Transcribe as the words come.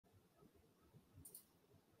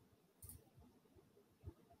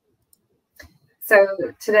So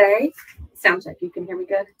today, sound check, you can hear me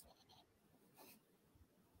good?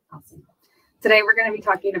 Awesome. Today we're going to be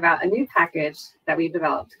talking about a new package that we've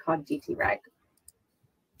developed called gtreg.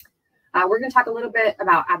 We're going to talk a little bit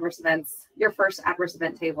about adverse events, your first adverse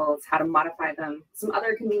event tables, how to modify them, some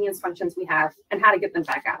other convenience functions we have, and how to get them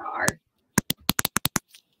back out of R.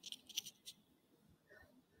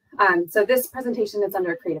 So this presentation is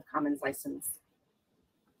under a Creative Commons license.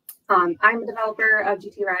 I'm a developer of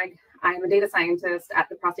gtreg. I'm a data scientist at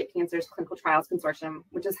the Prostate Cancer's Clinical Trials Consortium,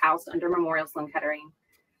 which is housed under Memorial Sloan Kettering.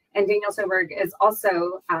 And Daniel Sjoberg is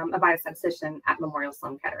also a biostatistician at Memorial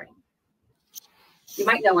Sloan Kettering. You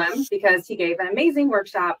might know him because he gave an amazing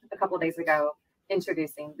workshop a couple of days ago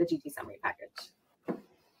introducing the gtsummary package.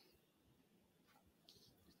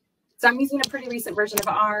 So I'm using a pretty recent version of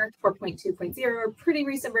R, 4.2.0, pretty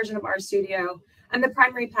recent version of RStudio. And the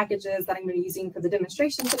primary packages that I'm going to be using for the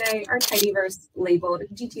demonstration today are tidyverse, labeled,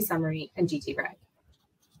 gtsummary, and gtreg.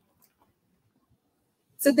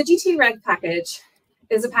 So the gtreg package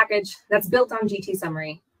is a package that's built on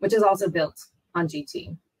gtsummary, which is also built on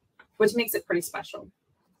GT, which makes it pretty special.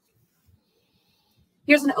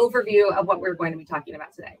 Here's an overview of what we're going to be talking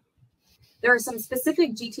about today. There are some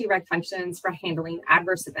specific gtreg functions for handling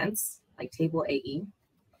adverse events, like table AE.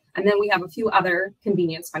 And then we have a few other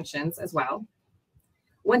convenience functions as well.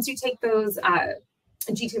 Once you take those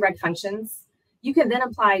gtreg functions, you can then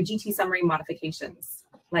apply gtsummary modifications,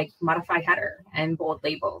 like modify header and bold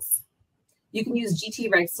labels. You can use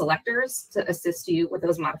gtreg selectors to assist you with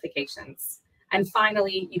those modifications. And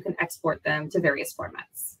finally, you can export them to various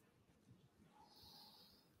formats.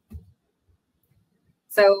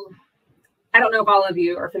 So I don't know if all of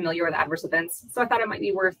you are familiar with adverse events, so I thought it might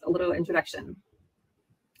be worth a little introduction.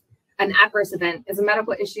 An adverse event is a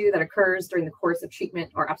medical issue that occurs during the course of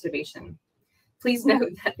treatment or observation. Please note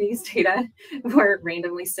that these data were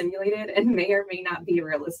randomly simulated and may or may not be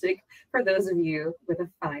realistic for those of you with a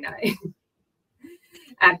fine eye.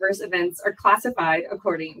 Adverse events are classified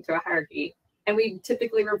according to a hierarchy, and we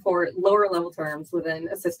typically report lower level terms within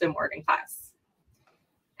a system organ class.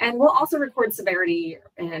 And we'll also record severity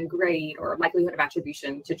and grade or likelihood of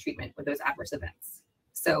attribution to treatment with those adverse events.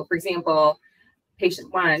 So for example,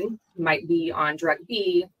 patient 1 might be on drug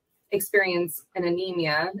B, experience an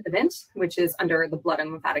anemia event, which is under the blood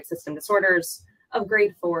and lymphatic system disorders of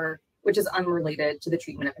grade 4, which is unrelated to the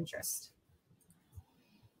treatment of interest.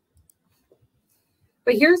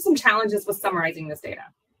 But here's some challenges with summarizing this data.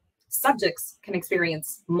 Subjects can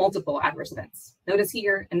experience multiple adverse events. Notice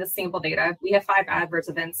here in the sample data, we have 5 adverse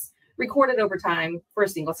events recorded over time for a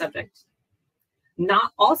single subject.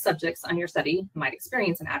 Not all subjects on your study might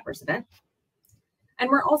experience an adverse event. And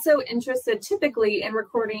we're also interested typically in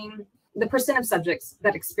recording the % of subjects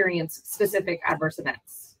that experience specific adverse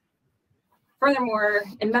events. Furthermore,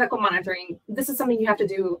 in medical monitoring, this is something you have to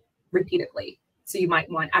do repeatedly. So you might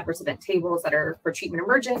want adverse event tables that are for treatment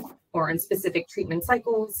emergent or in specific treatment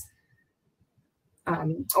cycles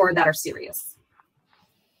or that are serious.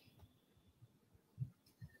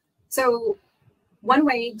 So one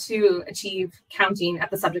way to achieve counting at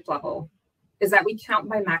the subject level is that we count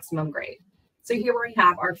by maximum grade. So here we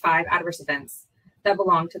have our 5 adverse events that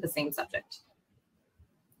belong to the same subject.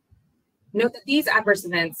 Note that these adverse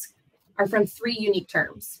events are from 3 unique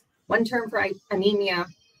terms. 1 term for anemia,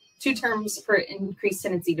 2 terms for increased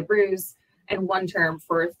tendency to bruise, and 1 term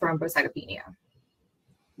for thrombocytopenia.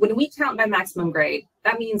 When we count by maximum grade,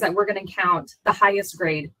 that means that we're going to count the highest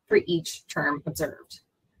grade for each term observed.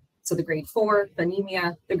 So the grade 4 for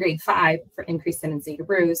anemia, the grade 5 for increased tendency to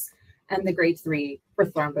bruise, and the grade 3 for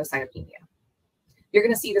thrombocytopenia. You're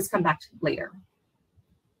going to see this come back later.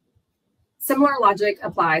 Similar logic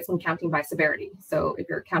applies when counting by severity. So if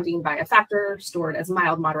you're counting by a factor stored as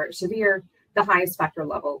mild, moderate, or severe, the highest factor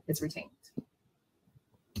level is retained.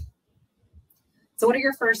 So what do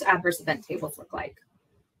your first adverse event tables look like?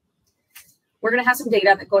 We're going to have some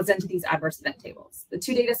data that goes into these adverse event tables. The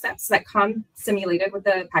 2 data sets that come simulated with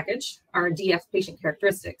the package are DF patient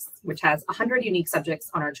characteristics, which has 100 unique subjects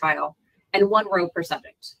on our trial and 1 row per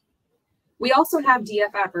subject. We also have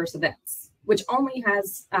DF adverse events, which only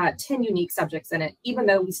has 10 unique subjects in it, even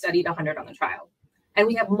though we studied 100 on the trial. And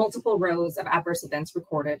we have multiple rows of adverse events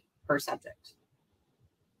recorded per subject.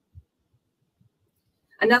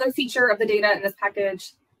 Another feature of the data in this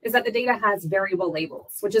package is that the data has variable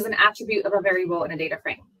labels, which is an attribute of a variable in a data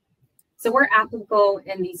frame. So where applicable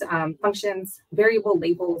in these functions, variable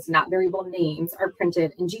labels, not variable names, are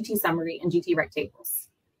printed in gtsummary and gtreg tables.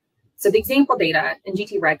 So the example data in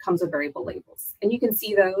gtreg comes with variable labels, and you can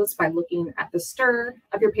see those by looking at the stir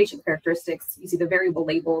of your patient characteristics. You see the variable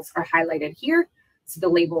labels are highlighted here. So the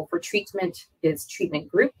label for treatment is treatment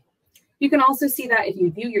group, You can also see that if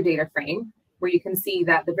you view your data frame, where you can see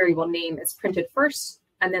that the variable name is printed first,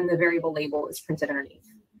 and then the variable label is printed underneath.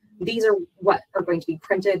 These are what are going to be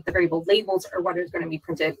printed. The variable labels are what is going to be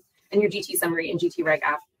printed, and your gtsummary and gtreg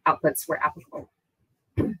outputs were applicable.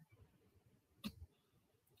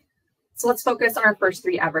 So let's focus on our first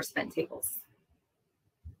three adverse event tables.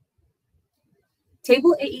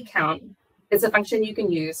 Table AE count is a function you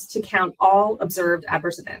can use to count all observed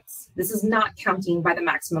adverse events. This is not counting by the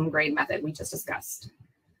maximum grade method we just discussed.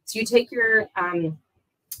 So you take your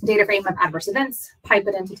data frame of adverse events, pipe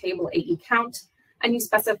it into table AE count, and you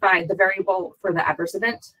specify the variable for the adverse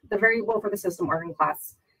event, the variable for the system organ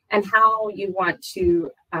class, and how you want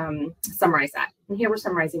to summarize that. And here we're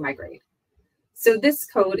summarizing my grade. So this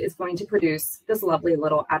code is going to produce this lovely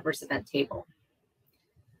little adverse event table.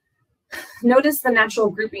 Notice the natural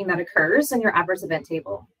grouping that occurs in your adverse event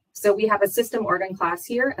table. So we have a system organ class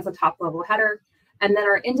here as a top level header, and then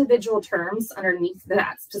our individual terms underneath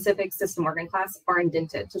that specific system organ class are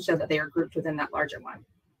indented to show that they are grouped within that larger one.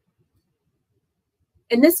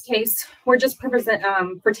 In this case, we're just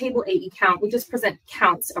for table AE count, we just present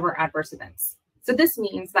counts of our adverse events. So this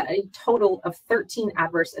means that a total of 13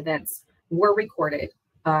 adverse events were recorded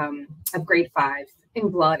of grade 5 in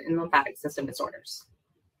blood and lymphatic system disorders.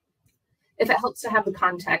 If it helps to have the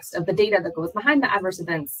context of the data that goes behind the adverse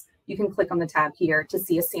events, you can click on the tab here to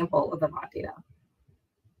see a sample of the raw data.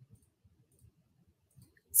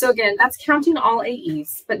 So again, that's counting all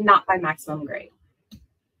AEs, but not by maximum grade.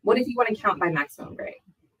 What if you want to count by maximum grade?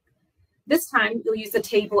 This time, you'll use the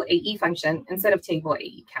table AE function instead of table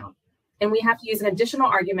AE count. And we have to use an additional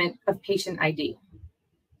argument of patient ID.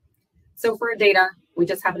 So for our data, we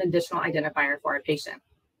just have an additional identifier for our patient.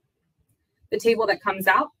 The table that comes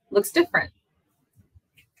out looks different.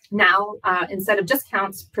 Now, instead of just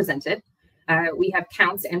counts presented, we have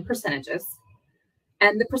counts and percentages.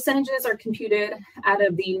 And the percentages are computed out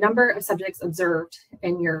of the number of subjects observed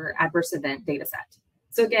in your adverse event data set.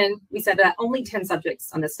 So again, we said that only 10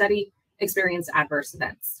 subjects on the study experienced adverse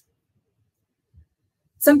events.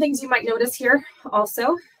 Some things you might notice here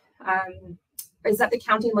also is that the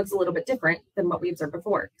counting looks a little bit different than what we observed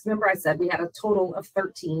before. Because remember I said we had a total of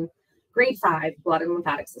 13 grade 5 blood and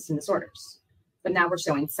lymphatic system disorders, but now we're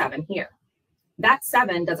showing 7 here. That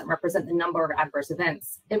 7 doesn't represent the number of adverse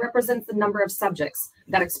events. It represents the number of subjects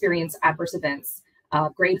that experience adverse events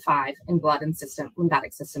grade 5 in blood and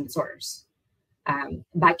lymphatic system disorders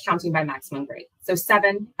by counting by maximum grade. So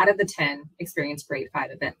 7 out of the 10 experience grade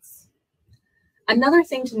 5 events. Another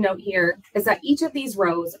thing to note here is that each of these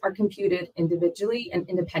rows are computed individually and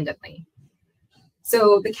independently.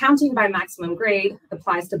 So the counting by maximum grade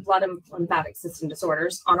applies to blood and lymphatic system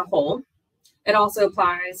disorders on a whole. It also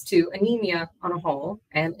applies to anemia on a whole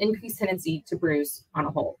and increased tendency to bruise on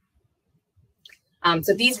a whole.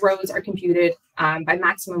 So these rows are computed by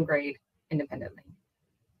maximum grade independently.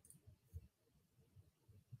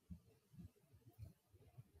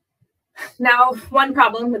 Now, one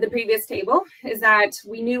problem with the previous table is that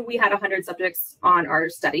we knew we had 100 subjects on our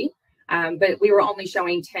study, but we were only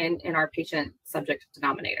showing 10 in our patient subject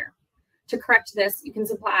denominator. To correct this, you can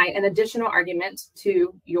supply an additional argument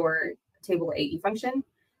to your table AE function,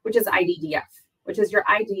 which is IDDF, which is your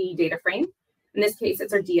ID data frame. In this case,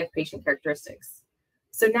 it's our DF patient characteristics.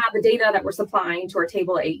 So now the data that we're supplying to our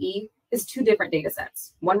table AE is 2 different data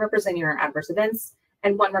sets, one representing our adverse events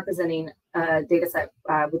and one representing a data set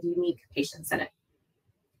with unique patients in it.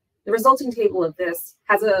 The resulting table of this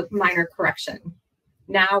has a minor correction.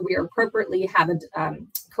 Now we appropriately have a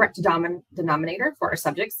correct denominator for our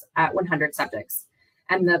subjects at 100 subjects,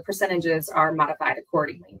 and the percentages are modified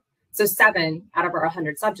accordingly. So 7 out of our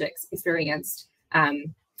 100 subjects experienced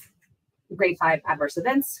grade 5 adverse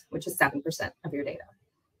events, which is 7% of your data.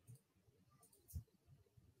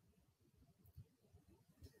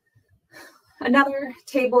 Another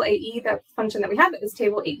table AE function that we have is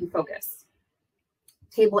table AE focus.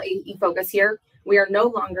 Table AE focus here, we are no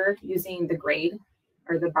longer using the grade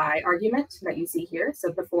or the by argument that you see here.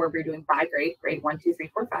 So before we were doing by grade, grade 1, 2, 3,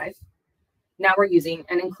 4, 5. Now we're using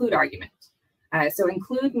an include argument. So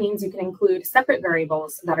include means you can include separate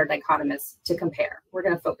variables that are dichotomous to compare. We're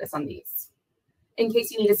going to focus on these. In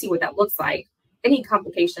case you need to see what that looks like, any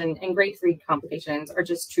complication and grade 3 complications are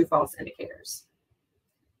just true-false indicators.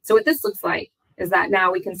 So what this looks like is that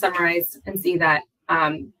now we can summarize and see that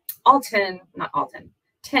 10 out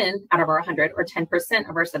of our 100 or 10%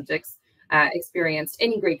 of our subjects experienced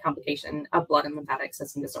any grade complication of blood and lymphatic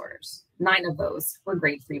system disorders. 9 of those were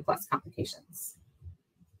grade 3 plus complications.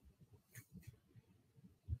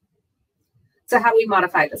 So how do we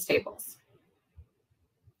modify these tables?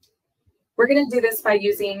 We're going to do this by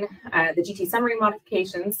using the gtsummary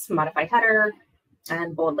modifications, modify header,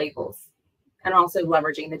 and bold labels, and also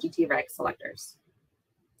leveraging the gtreg selectors.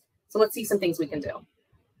 So let's see some things we can do.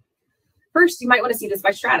 First, you might want to see this by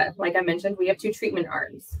strata. Like I mentioned, we have 2 treatment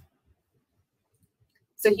arms.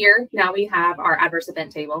 So here, now we have our adverse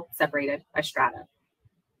event table separated by strata.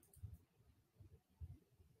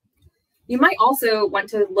 You might also want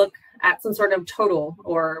to look at some sort of total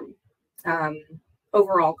or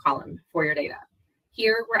overall column for your data.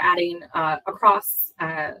 Here, we're adding across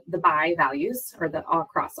the by values, or the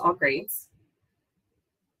across all grades.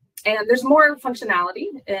 And there's more functionality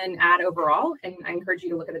in add overall, and I encourage you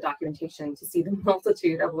to look at the documentation to see the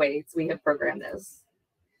multitude of ways we have programmed this.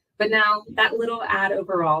 But now that little add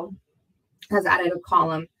overall has added a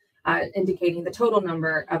column indicating the total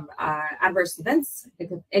number of adverse events at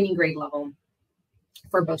any grade level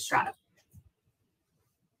for both strata.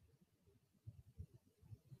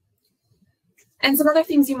 And some other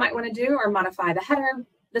things you might want to do are modify the header,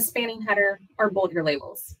 the spanning header, or bold your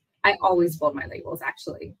labels. I always bold my labels,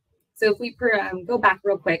 actually. So if we go back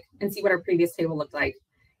real quick and see what our previous table looked like,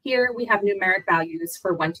 here we have numeric values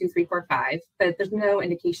for 1, 2, 3, 4, 5, but there's no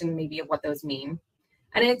indication maybe of what those mean.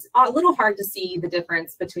 And it's a little hard to see the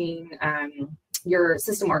difference between your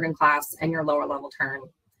system organ class and your lower level term.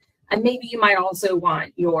 And maybe you might also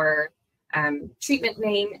want your treatment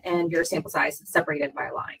name and your sample size separated by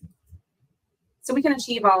a line. So we can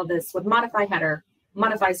achieve all of this with modify header,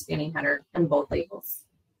 modify spanning header, and bold labels.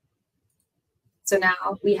 So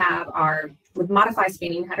now we have with modify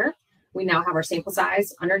spanning header, we now have our sample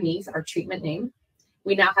size underneath our treatment name.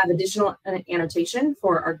 We now have additional annotation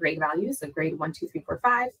for our grade values of grade 1, 2, 3, 4,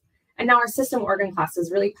 5. And now our system organ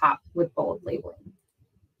classes really pop with bold labeling.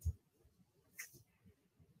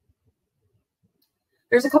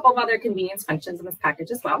 There's a couple of other convenience functions in this package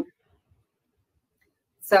as well.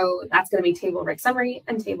 So that's going to be table reg summary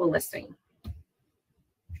and table listing.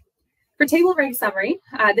 For table reg summary,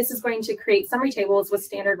 this is going to create summary tables with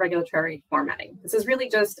standard regulatory formatting. This is really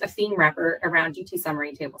just a theme wrapper around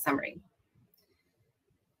gtsummary table summary.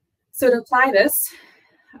 So to apply this,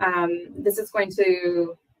 this is going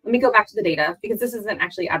to, let me go back to the data because this isn't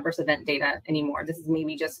actually adverse event data anymore. This is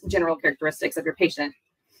maybe just general characteristics of your patient.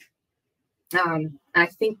 And I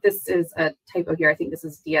think this is a typo here. I think this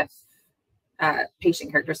is DF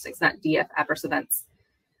patient characteristics, not DF adverse events.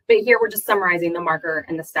 But here we're just summarizing the marker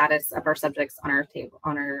and the status of our subjects on our table,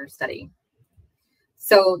 on our study.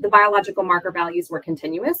 So the biological marker values were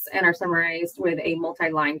continuous and are summarized with a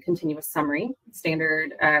multi-line continuous summary,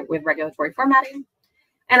 standard with regulatory formatting.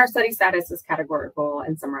 And our study status is categorical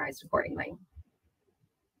and summarized accordingly.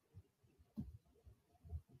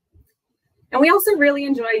 And we also really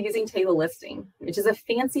enjoy using table listing, which is a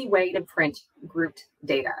fancy way to print grouped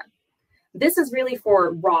data. This is really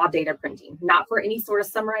for raw data printing, not for any sort of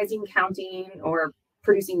summarizing, counting, or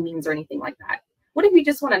producing means or anything like that. What if you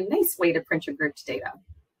just want a nice way to print your grouped data?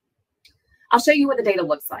 I'll show you what the data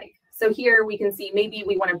looks like. So here we can see maybe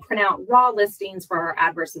we want to print out raw listings for our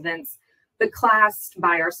adverse events, but classed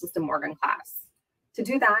by our system organ class. To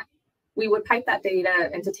do that, we would pipe that data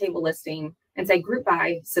into table listing and say group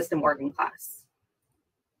by system organ class.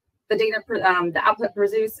 The data, the output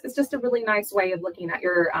produced is just a really nice way of looking at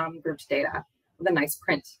your grouped data with a nice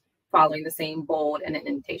print following the same bold and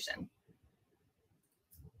indentation.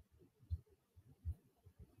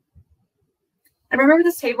 And remember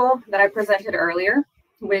this table that I presented earlier,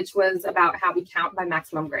 which was about how we count by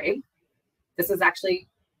maximum grade. This is actually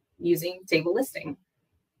using table listing.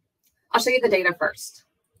 I'll show you the data first.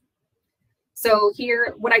 So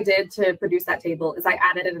here, what I did to produce that table is I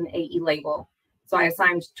added an AE label. So I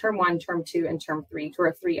assigned term 1, term 2, and term 3 to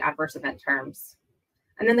our 3 adverse event terms.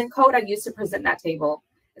 And then the code I used to present that table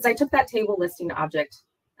is I took that table listing object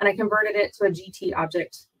and I converted it to a GT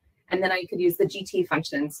object. And then I could use the GT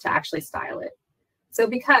functions to actually style it. So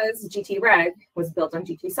because gtreg was built on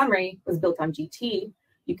gtsummary, was built on GT,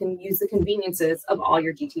 you can use the conveniences of all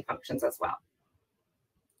your GT functions as well.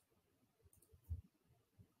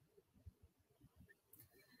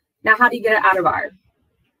 Now, how do you get it out of R?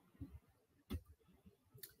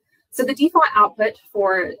 So the default output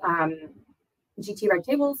for gtreg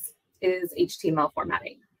tables is HTML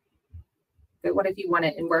formatting. But what if you want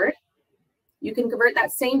it in Word? You can convert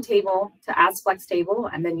that same table to as flex table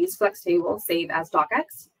and then use flex table, save as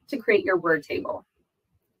docx to create your Word table.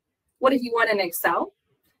 What if you want in Excel?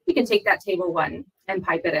 You can take that table 1 and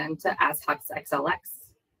pipe it into as hux xlx.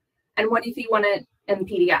 And what if you want it in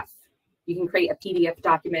PDF? You can create a PDF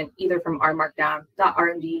document either from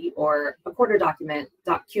rmarkdown.rmd or a quarter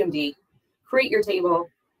document.qmd, create your table,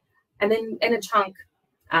 and then in a chunk,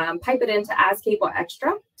 pipe it into as cable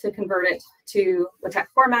extra to convert it to LaTeX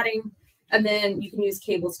formatting, and then you can use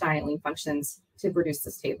cable styling functions to produce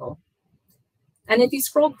this table. And if you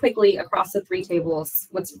scroll quickly across the 3 tables,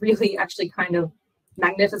 what's really actually kind of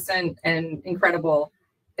magnificent and incredible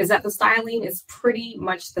is that the styling is pretty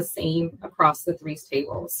much the same across the 3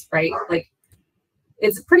 tables, right? Like,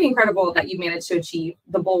 it's pretty incredible that you managed to achieve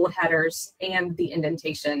the bold headers and the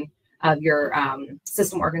indentation of your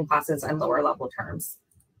system organ classes and lower level terms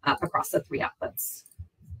across the 3 outputs.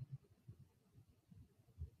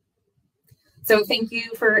 So thank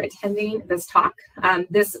you for attending this talk.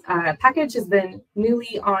 This package has been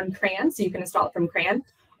newly on CRAN, so you can install it from CRAN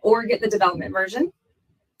or get the development version.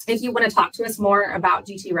 If you want to talk to us more about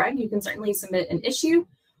gtreg, you can certainly submit an issue,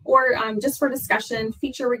 or just for discussion,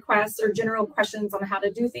 feature requests, or general questions on how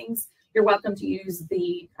to do things, you're welcome to use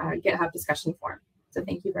the GitHub discussion forum. So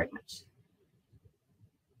thank you very much.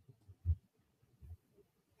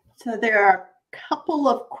 So there are a couple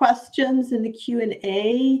of questions in the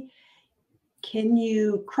Q&A. Can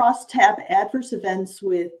you cross-tab adverse events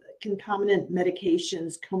with concomitant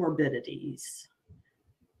medications comorbidities,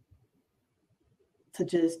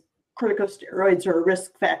 such as corticosteroids are a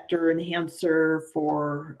risk factor enhancer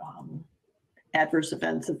for adverse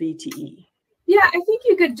events of VTE? Yeah, I think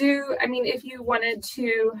you could do, I mean, if you wanted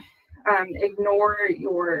to ignore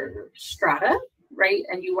your strata, right,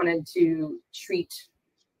 and you wanted to treat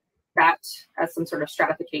that as some sort of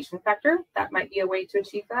stratification factor, that might be a way to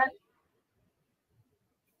achieve that.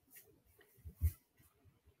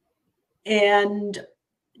 And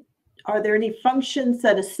are there any functions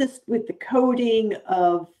that assist with the coding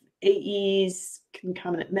of AEs,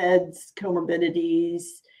 concomitant meds, comorbidities,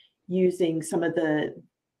 using some of the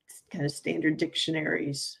kind of standard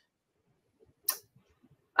dictionaries?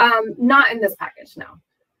 Not in this package, no.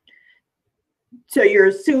 So you're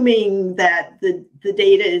assuming that the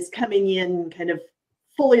data is coming in kind of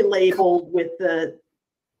fully labeled with the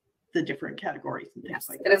different categories and things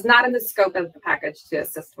like that. It is not in the scope of the package to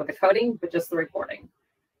assist with the coding, but just the reporting.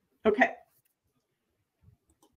 Okay.